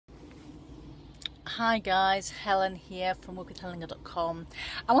Hi guys, Helen here from workwithhelen.com.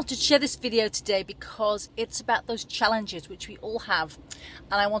 I wanted to share this video today because it's about those challenges which we all have,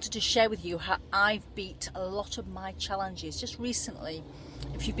 and I wanted to share with you how I've beat a lot of my challenges just recently.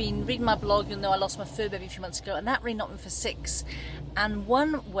 If you've been reading my blog, you'll know I lost my fur baby a few months ago, and that really knocked me for six. And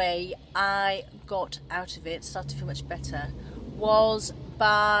one way I got out of it, started to feel much better, was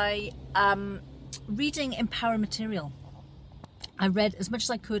by reading empowering material. I read as much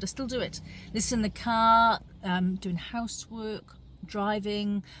as I could. I still do it. Listen in the car, doing housework,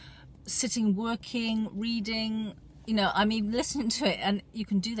 driving, sitting, working, reading. You know, I mean, listening to it, and you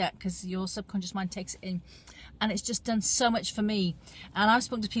can do that because your subconscious mind takes it in. And it's just done so much for me. And I've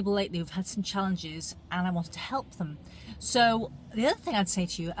spoken to people lately who've had some challenges, and I wanted to help them. So the other thing I'd say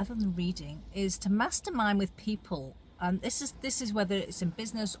to you, other than reading, is to mastermind with people. This is whether it's in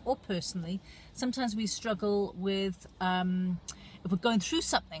business or personally. Sometimes we struggle with if we're going through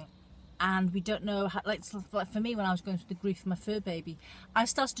something and we don't know how, like for me, when I was going through the grief of my fur baby, I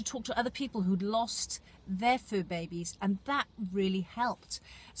started to talk to other people who'd lost their fur babies, and that really helped.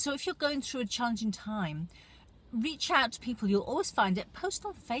 So if you're going through a challenging time, reach out to people. You'll always find it. Post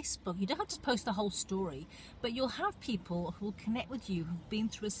on Facebook. You don't have to post the whole story, but you'll have people who will connect with you who've been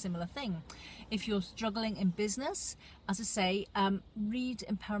through a similar thing. If you're struggling in business, as I say, read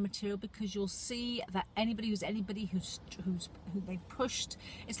empowering material, because you'll see that anybody who they've pushed.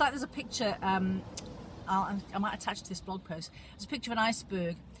 It's like there's a picture. I might attach to this blog post. There's a picture of an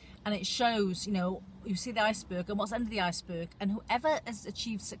iceberg, and it shows, you know, you see the iceberg and what's under the iceberg, and whoever has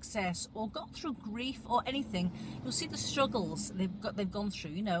achieved success or got through grief or anything, you'll see the struggles they've gone through.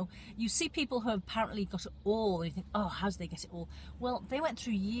 You know, you see people who have apparently got it all, and you think, oh, how did they get it all? Well, they went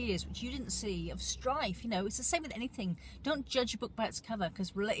through years which you didn't see of strife. You know, it's the same with anything. Don't judge a book by its cover,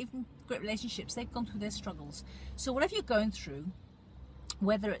 because even great relationships, they've gone through their struggles. So whatever you're going through,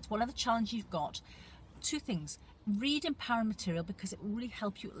 whether it's whatever challenge you've got, two things: read empowering material, because it will really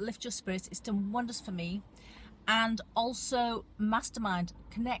help you lift your spirits. It's done wonders for me. And also mastermind,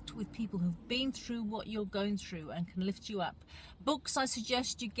 connect with people who've been through what you're going through and can lift you up. Books I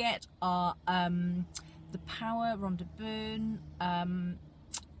suggest you get are The Power, Rhonda Byrne, I'm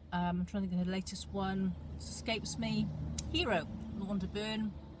trying to think of her latest one, it escapes me, Hero, Rhonda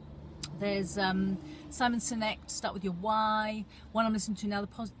Byrne. There's Simon Sinek, Start With Your Why. One I'm listening to now, The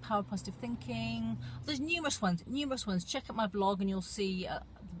Power of Positive Thinking. There's numerous ones. Check out my blog and you'll see the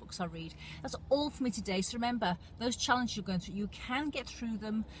books I read. That's all for me today. So remember, those challenges you're going through, you can get through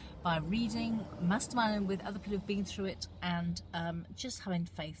them by reading, masterminding with other people who've been through it, and just having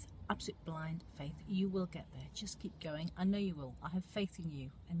faith, absolute blind faith. You will get there. Just keep going. I know you will. I have faith in you,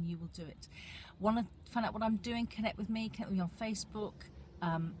 and you will do it. Want to find out what I'm doing? Connect with me on Facebook.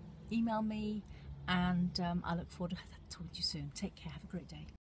 Email me, and I look forward to talking to you soon. Take care. Have a great day.